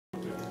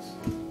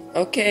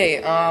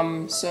Okay,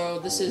 so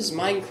this is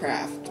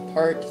Minecraft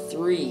Part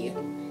 3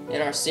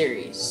 in our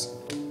series.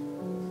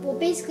 Well,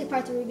 basically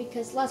Part 3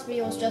 because last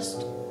video was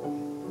just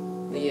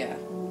Yeah.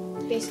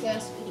 basically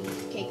us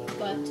eating cake,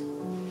 but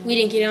We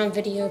didn't get it on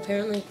video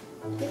apparently.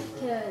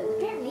 because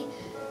apparently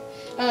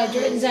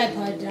Jordan's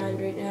iPod died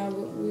right now,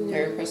 but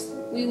Harry, press.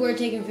 we were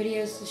taking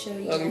videos to show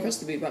you. Logan, guys. press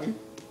the B button.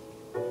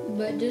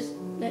 But just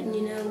letting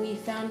you know, we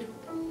found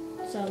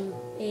some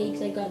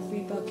eggs. I got 3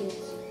 buckets.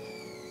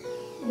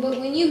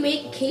 But when you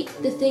make cake,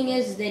 the thing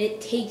is that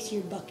it takes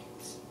your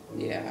buckets.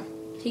 Yeah.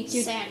 Takes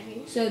your.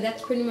 sadly. So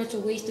that's pretty much a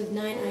waste of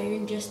 9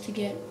 iron just to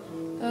get.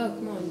 Oh,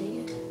 come on, dang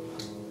it.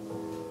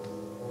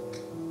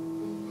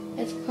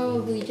 That's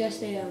probably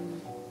just a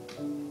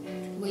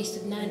waste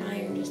of 9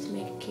 iron just to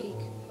make a cake.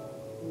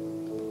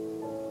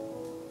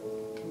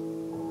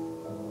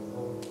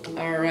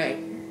 Alright.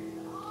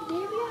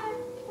 Here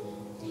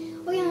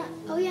we are.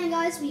 Oh yeah,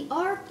 guys, we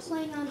are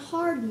playing on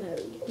hard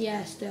mode.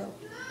 Yeah, still.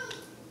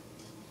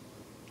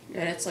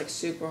 And it's like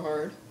super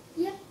hard.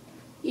 Yep.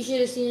 You should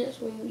have seen us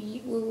when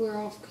we were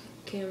off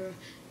camera.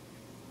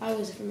 I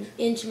was from an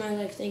inch of my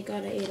life. Thank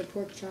God I ate a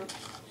pork chop.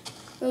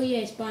 Oh yeah,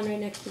 I spawned right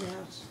next to the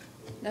house.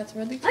 That's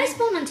where the I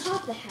spawned on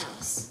top of the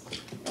house.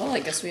 Well, I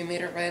guess we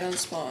made it right on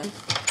spawn.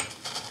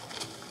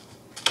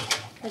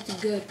 That's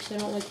good, because I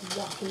don't like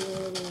walking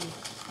all the way.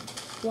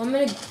 Well, I'm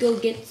gonna go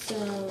get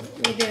some,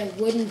 maybe a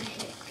wooden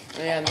pick.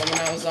 Oh, yeah, and then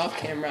when I was off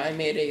camera, I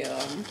made a,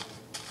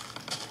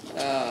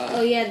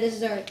 Oh yeah, this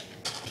is our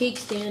cake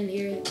stand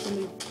here.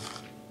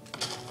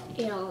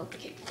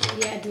 Okay.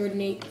 Yeah,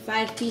 Jordan ate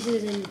 5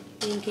 pieces, and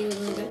me and Caleb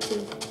only got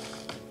 2.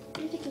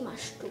 I'm taking my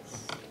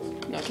stuff.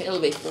 No,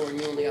 Caleb ate 4 and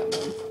you only got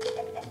 1.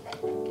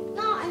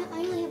 No, I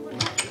only have one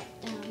heart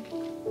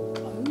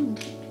down.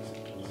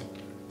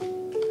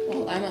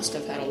 Well, I must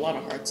have had a lot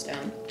of hearts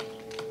down.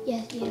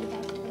 Yes, you have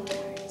about 12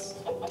 hearts.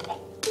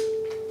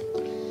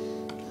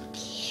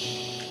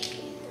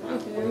 Okay, I'm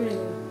gonna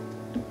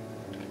go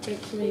take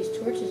some of these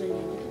torches I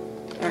need.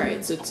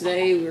 Alright, so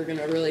today we're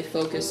gonna really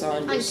focus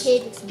on I'm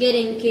just...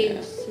 Getting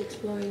caves,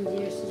 exploring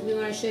here, since we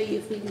want to show you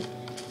if we can,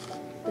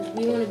 because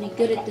we want to be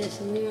good at this,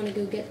 and we want to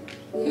go get.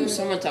 Ooh,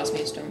 someone tossed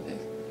me a stone pick.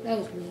 That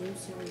was me. I'm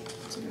sorry.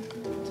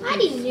 I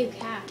need a new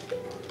cat.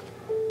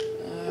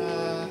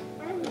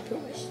 I'm gonna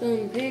put my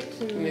stone picks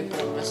and Let me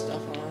put all my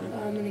stuff on.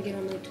 I'm gonna get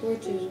on my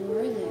torches. Where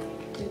are they?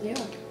 There they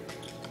are.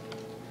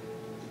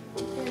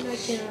 And I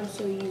can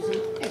also use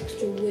an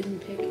extra wooden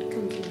pick. It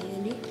comes in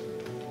handy.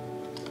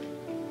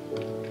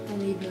 I'll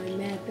need my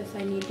map if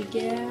I need to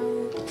get out.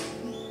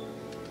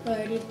 Oh, I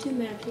already have 2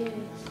 maps. Yay.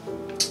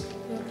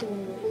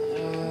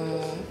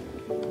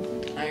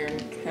 Iron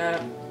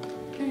cap.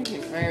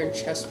 Iron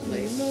chest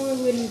plate. More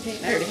wooden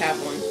picks. I already have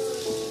one.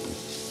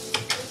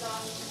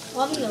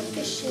 Well, I'm gonna go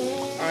fishing.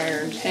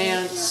 Iron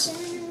pants.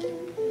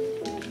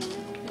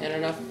 And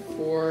enough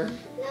for...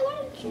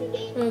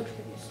 Okay.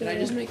 Did I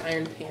just make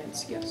iron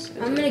pants? Yes.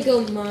 I'm gonna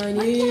go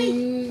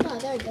mining. Oh,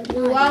 there we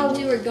go. While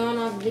we were gone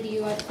off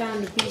video, I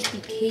found a beastie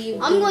cave.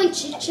 I'm going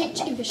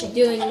chicken fishing.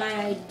 Doing my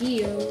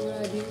idea.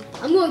 What I do.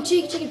 I'm going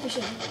chicken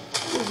fishing.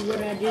 This is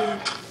what I do.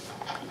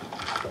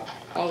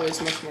 Always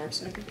much more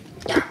exciting.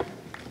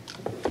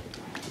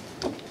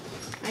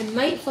 I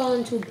might fall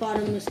into a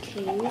bottomless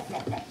cave.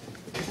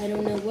 I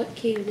don't know what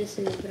cave this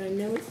is, but I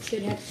know it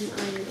should have some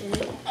iron in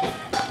it.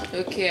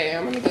 Okay,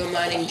 I'm gonna go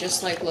mining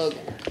just like Logan.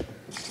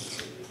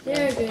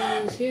 There it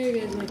goes. Here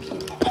goes my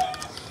cave.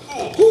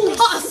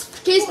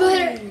 Cave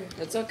spider.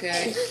 That's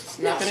okay. It's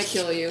not gonna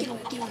kill you. It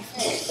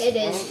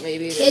Well, is.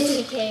 maybe it It's is.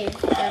 in a cave.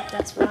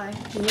 That's why.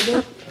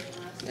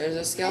 There's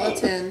a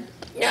skeleton.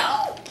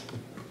 No.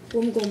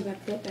 Well, I'm going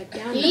back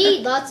down You there.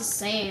 need lots of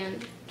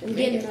sand. I'm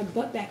getting my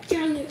butt back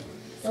down there.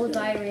 Don't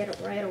die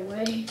right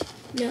away.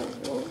 No,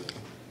 I won't.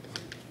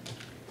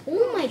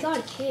 Oh my god,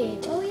 a cave.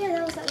 Oh yeah,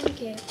 that was that one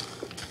cave.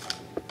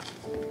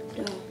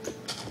 No.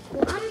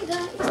 Well, I'm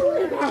gonna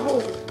Where's my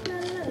hole?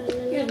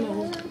 Here's Here's my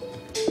hole.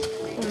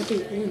 1, 2,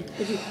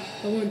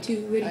 1,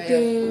 2, ready, I go.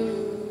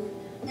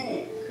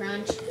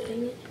 Crunch.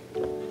 Dang it.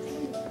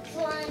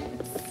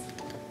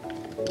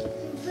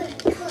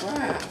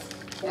 Crap.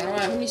 I don't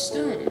have any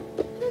stone.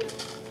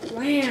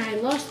 Wow, I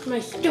lost my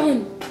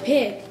stone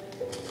pick.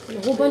 And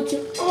a whole bunch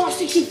of,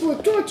 64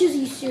 torches, are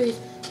you serious?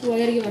 Oh, I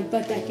gotta get my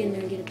butt back in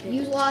there and get a pick.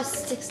 You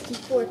lost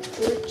 64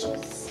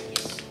 torches.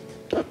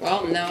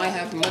 Well, now I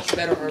have much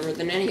better armor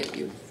than any of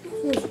you.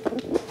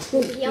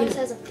 He always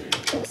has a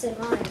set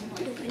of iron.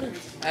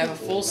 I have a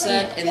full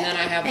set, and then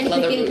I have Any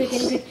leather pick, boots.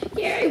 any pick.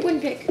 Yeah,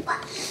 wouldn't pick.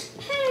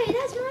 Hey,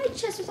 that's my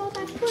chest with all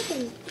that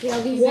cooking. Okay,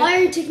 I'll give you Why back.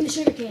 are you taking the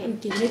sugar I'm cane?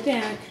 giving it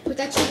back. Put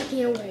that sugar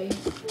cane away.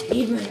 I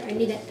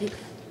need that pick.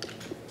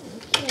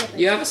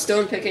 You have a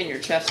stone pick in your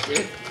chest, dude.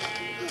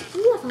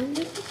 Ooh, I found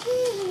the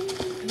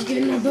cane. I'm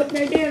getting my butt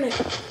back down it.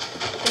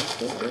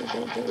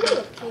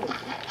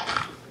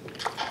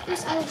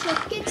 Yes, I will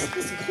get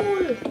this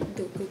coal.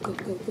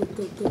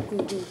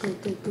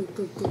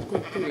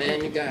 Go.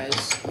 Man, you guys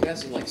are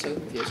like so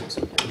confusing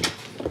sometimes.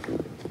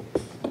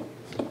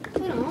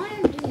 Wait, all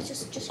I'm doing is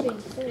just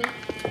getting coal.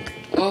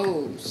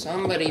 Oh,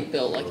 somebody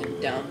built like a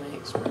downway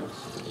express.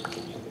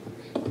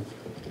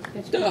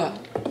 Duh.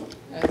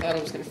 I thought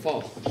it was gonna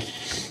fall.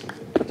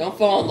 Don't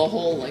fall in the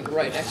hole like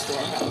right next to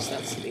our house.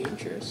 That's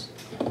dangerous.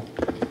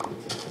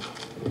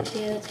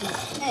 Yeah,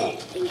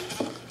 that's me.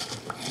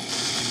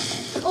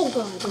 Oh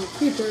god, oh,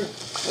 creeper.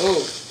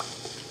 Oh.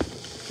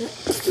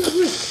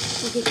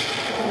 Okay,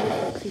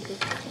 creeper.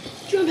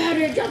 Jump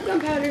powder, jump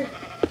gunpowder.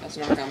 That's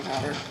not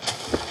gunpowder.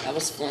 That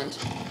was flint.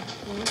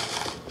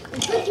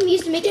 Flint can be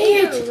used to make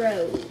Dang it.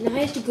 arrows. Now I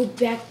have to go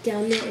back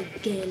down there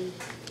again.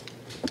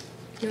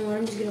 No,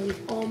 I'm just gonna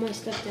leave all my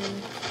stuff down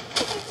there.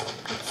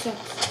 That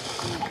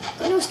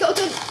sucks. Oh no,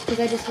 skeleton! Because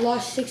I just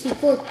lost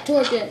 64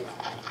 torches.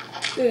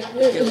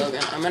 Okay,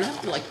 Logan, I'm gonna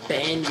have to like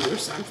ban you or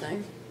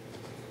something.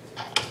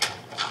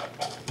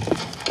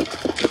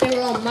 They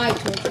were all my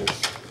torches.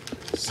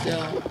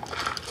 Still.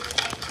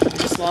 I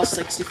just lost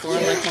 64,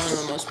 like one of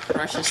the most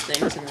precious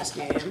things in this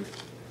game.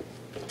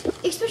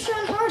 Especially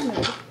on hard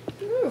mode.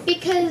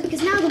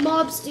 Because now the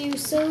mobs do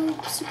so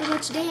super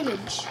much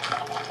damage.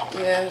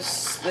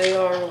 Yes, they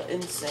are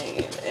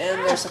insane.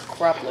 And there's a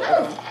crap load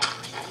of them.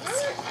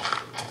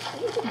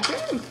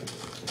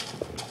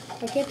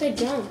 Why can't I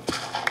jump?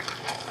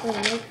 Oh,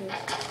 okay.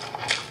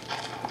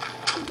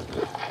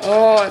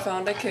 Oh, I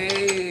found a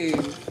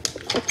cave.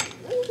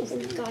 Oh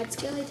god,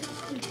 skeleton.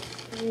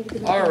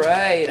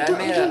 Alright, I I'm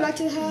made going a... back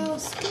to the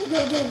house. Go,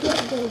 go, go,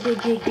 go,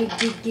 dig, dig, dig,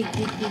 dig, dig,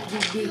 dig, dig,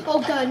 dig, dig. Oh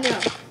god, no.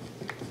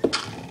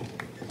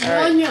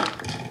 Alright. No,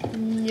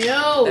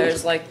 no.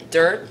 There's like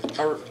dirt,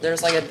 or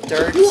there's like a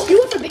dirt. You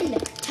are forbidden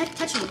to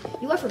touch me.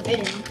 You are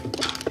forbidden.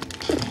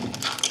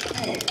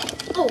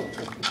 Oh,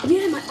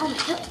 yeah, my arm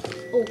help.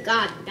 Oh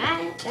god,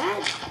 that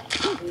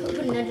put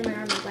an edge in my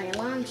arm is like a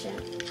long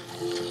shot.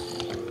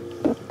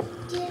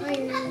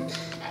 Iron.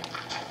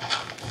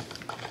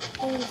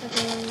 Oh,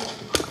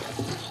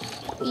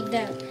 Eat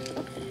that.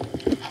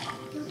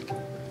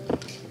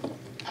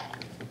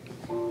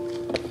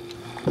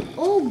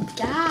 oh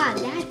god,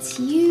 that's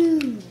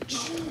huge.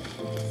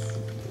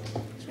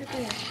 It's right by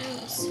your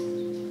house.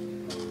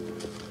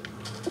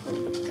 Oh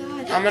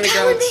god. I'm gonna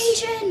go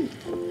Elevation!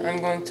 I'm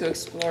going to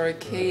explore a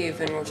cave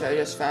in which I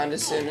just found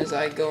as soon as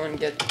I go and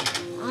get...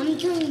 I'm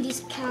killing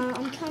these cows.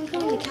 I'm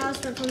killing the cows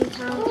from the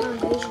cow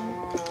invasion.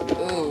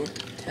 Ooh,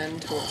 10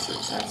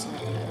 torches. That's not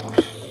gonna help.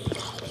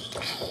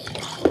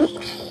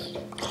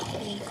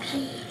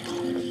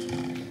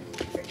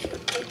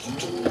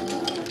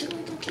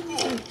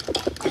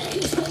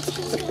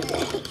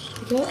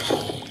 Go.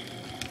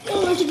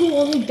 Oh, I have to go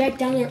all the way back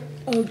down there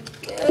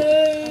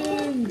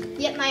again.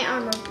 Yet my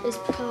armor is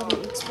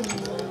probably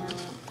extremely low now.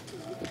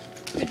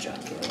 Good job,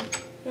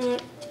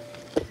 Caleb.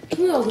 Can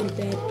we all go to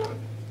bed?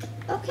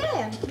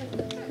 Okay.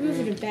 It was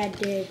a bad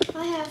day.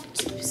 I have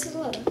 2 pieces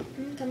of leather.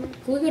 I'm coming.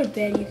 Can we go to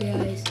bed, you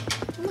guys?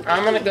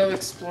 I'm gonna go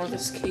explore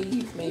this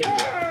cave, maybe.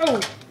 No!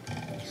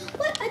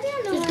 What? I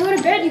didn't know. Just go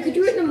to bed. You could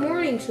do it in the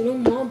morning so no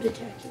mobs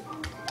attack you.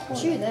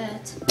 True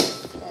that.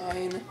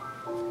 Fine.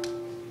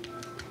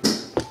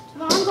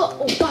 Come on, I'm go.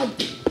 Oh god.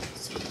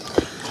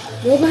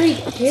 Nobody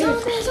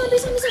cares. Zombie.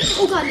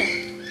 Oh god, no.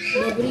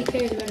 Nobody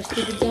cares about a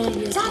stupid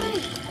zombie.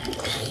 Zombie.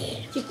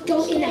 Just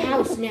go in the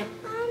house now.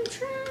 I'm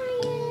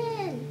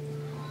trying.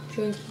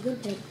 Sure, go to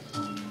bed.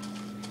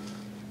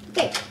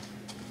 Okay.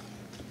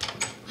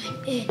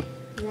 I'm in.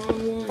 Wrong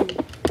one.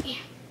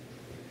 Yeah.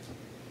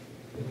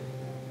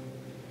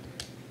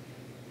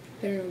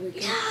 Better not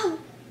wake up. No.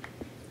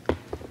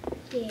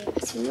 Yeah.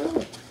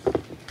 No.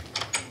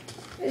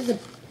 This is a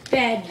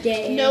bad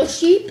day. No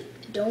sheep.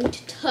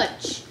 Don't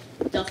touch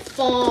the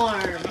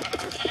farm.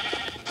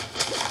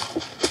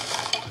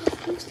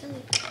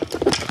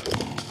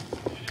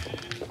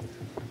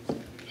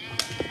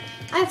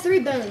 I have 3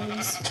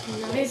 bones.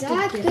 Is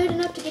that good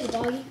enough to get a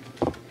doggy?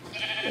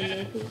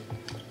 Maybe.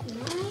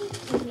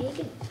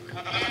 Maybe.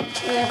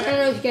 I don't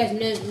know if you guys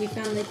know, we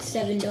found like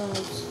 7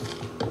 dogs.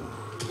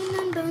 And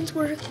then bones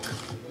work.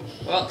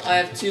 Well, I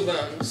have 2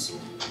 bones.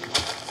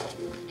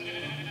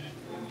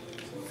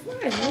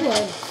 My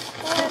lord.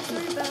 I have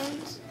 3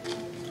 bones.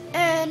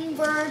 And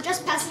we're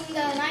just passing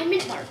the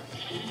 9-minute mark.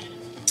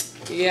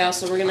 Yeah,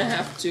 so we're gonna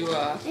have to,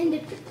 End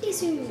it pretty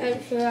soon.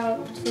 For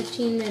about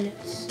 15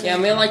 minutes. yeah,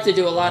 we like to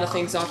do a lot of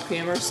things off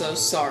camera, so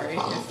sorry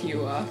if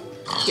you,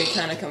 get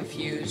kind of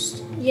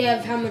confused. Yeah,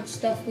 of how much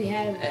stuff we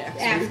have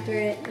after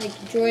it.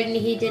 Like Jordan,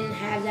 he didn't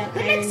have that.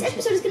 The iron next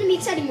episode is going to be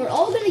exciting. We're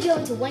all going to go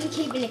into one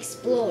cave and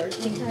explore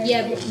the entire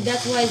Yeah, but thing.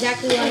 that's why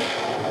exactly why.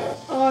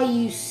 Are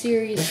you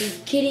seriously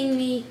kidding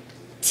me?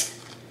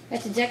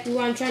 That's exactly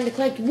why I'm trying to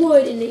collect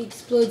wood and it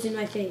explodes in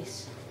my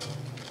face.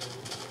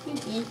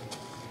 Okay,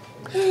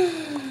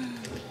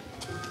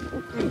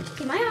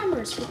 my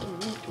armor is freaking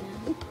weak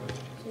now.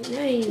 So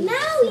now you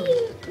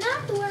Now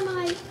have to wear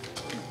my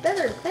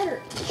better.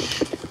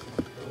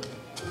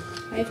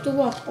 I have to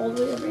walk all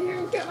the way over here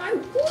and get my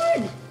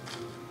wood.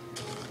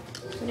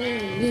 So I'm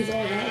gonna lose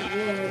all that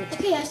wood.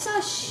 Okay, I saw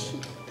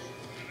sheep.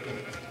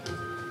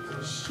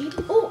 Sheep.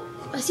 Oh,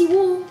 I see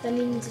wool. That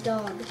means a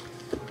dog.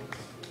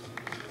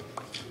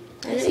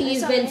 I know you've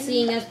saw been it.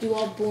 seeing us do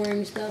all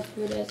boring stuff,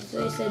 but as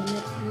I said,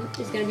 next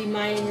is gonna be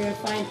mining. We're gonna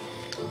find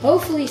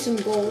Hopefully some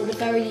gold.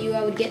 If I were you,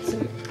 I would get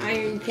some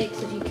iron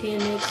picks if you can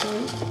make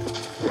some.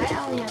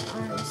 I only have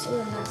iron,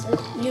 so that's it.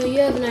 You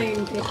have an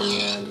iron pick in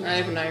your I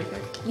have an iron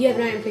pick. You have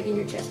an iron pick in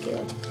your chest,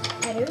 Caleb.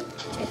 I do?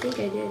 I think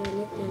I did. I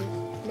looked at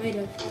it. Might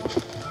have.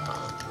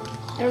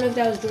 I don't know if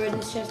that was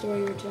Jordan's chest or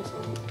your chest.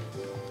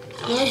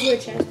 No, it was your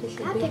chest. It should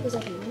That be. pick was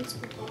like a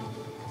monster.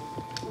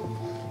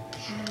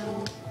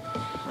 Cow.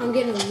 I'm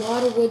getting a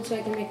lot of wood so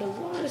I can make a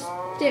lot of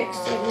sticks.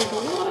 So I can make a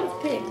lot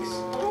of picks.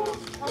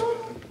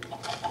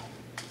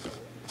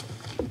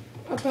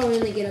 I'll probably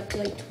only get up to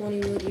like 20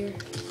 wood here.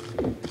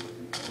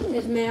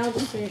 Because man, I'll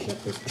just finish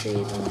up this tree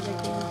as long as I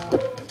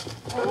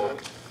can.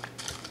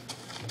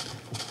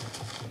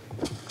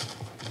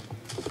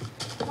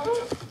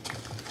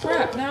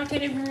 Crap, now I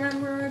can't even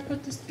remember where I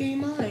put this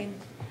game on.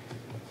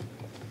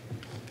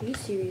 Are you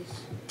serious?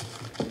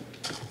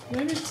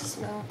 Maybe it's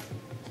just now.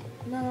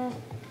 No.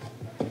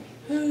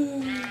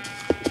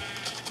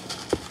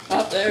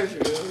 Oh, there she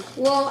goes.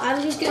 Well,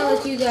 I'm just gonna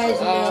let you guys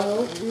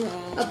know.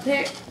 No.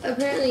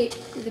 Apparently,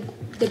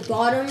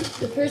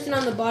 the person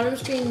on the bottom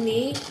screen,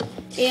 me,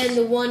 and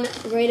the one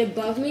right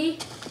above me,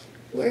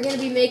 we're gonna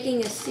be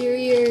making a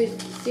series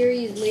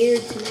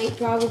later tonight,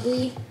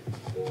 probably.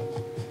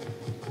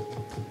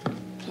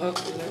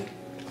 Hopefully.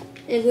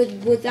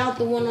 And without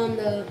the one on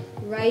the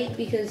right,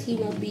 because he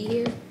won't be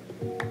here.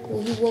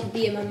 Well, he won't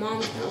be at my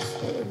mom's house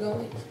where we're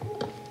going.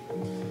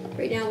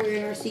 Right now, we're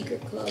in our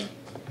secret club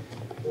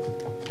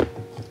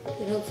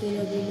that hopefully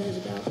nobody knows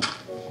about.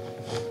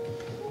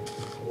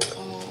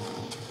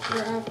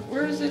 Oh,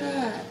 where is it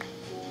at?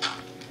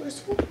 Where's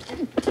school?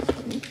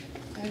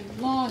 I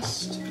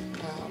lost.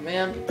 Oh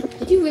man.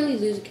 Did you really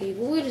lose a cave?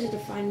 Well, we just have to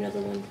find another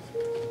one.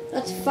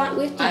 That's fine.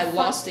 We have to I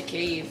lost a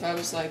cave. I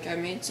was like, I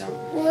made some.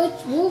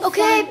 We'll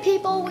Okay, find-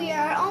 people, we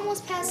are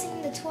almost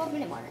passing the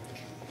 12-minute mark.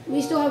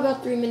 We still have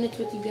about 3 minutes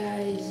with you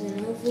guys,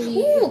 and hopefully.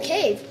 Ooh,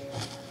 cave.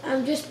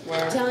 I'm just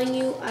Where? telling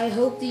you. I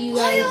hope that you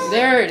guys.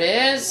 There it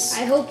is.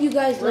 I hope you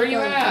guys Where like you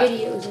our at?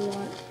 videos a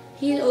lot.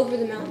 He's over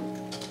the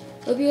mountain.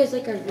 Hope you guys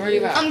like our videos. Where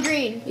you at? I'm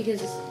green.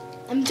 Because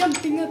I'm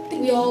jumping up.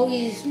 we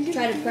always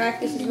try to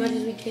practice as much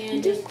as we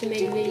can just to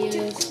make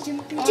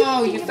videos.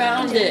 Oh, you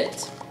found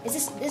it. This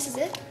is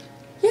it?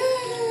 Yeah.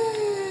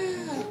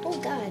 Oh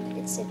god,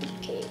 it's a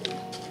cave.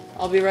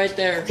 I'll be right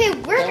there. Okay,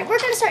 we're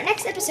gonna start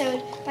next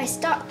episode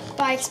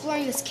by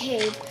exploring this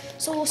cave.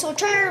 So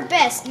try our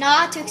best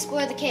not to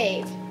explore the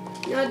cave.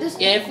 No, this.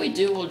 Yeah, if we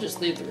do, we'll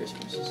just leave the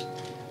resources.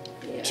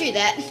 Yeah. True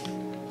that.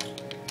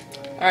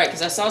 Alright,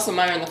 because I saw some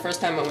iron the first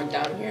time I went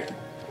down here.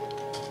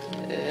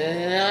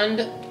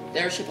 And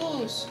there she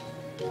goes.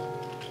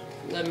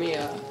 Let me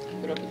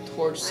put up a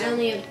torch. I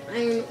only have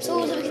iron. So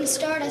ore. we can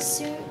start as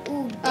soon.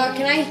 Ooh.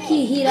 Can I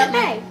heat up my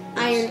Hey.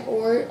 iron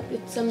ore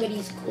with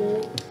somebody's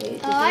coal? Wait,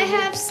 I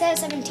have set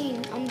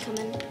 17. I'm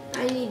coming.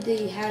 I need to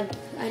use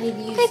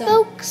Okay, some.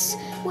 folks,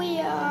 we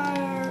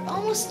are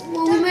almost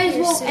Well, we done might as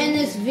here well soon. end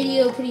this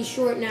video pretty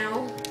short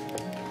now.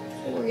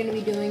 That's what we're gonna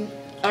be doing.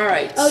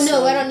 Alright. Oh no,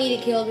 so- I don't need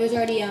it, Caleb. There's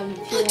already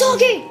fuel.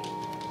 Doggy!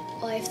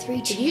 Oh, I have 3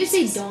 Did chances. you just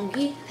say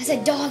donkey? I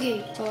said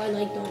doggy. Oh, I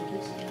like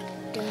donkeys.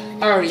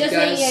 Alright, Just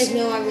letting you guys. guys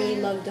know, I really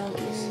love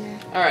donkeys.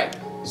 Alright,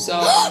 so.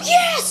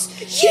 Yes!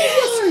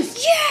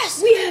 Yes!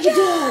 Yes! We have a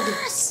dog.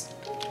 Yes!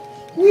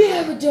 We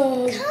have a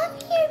dog. Come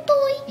here,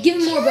 boy. Give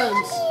him more Come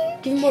bones. here.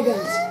 Give him more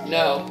bones.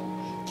 No,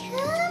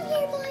 Come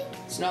here, boy.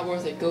 it's not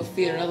worth it. Go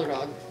feed another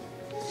dog.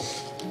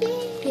 Yeah,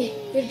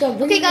 here, go.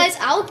 Bring Okay, him guys,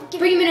 I'll give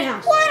Bring him in a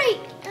house. What?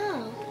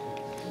 Oh.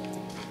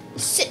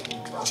 Sit,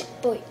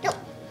 boy. No.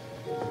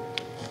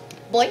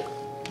 Boy.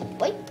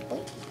 Boy. Boy.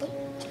 Boy.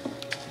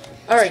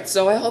 Alright,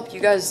 so I hope you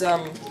guys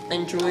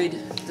enjoyed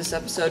this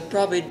episode.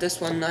 Probably this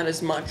one not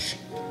as much.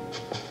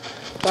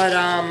 But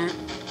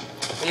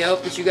we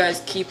hope that you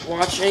guys keep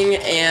watching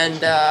and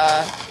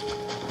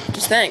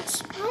just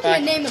thanks. I'm Bye.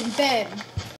 gonna name him Ben.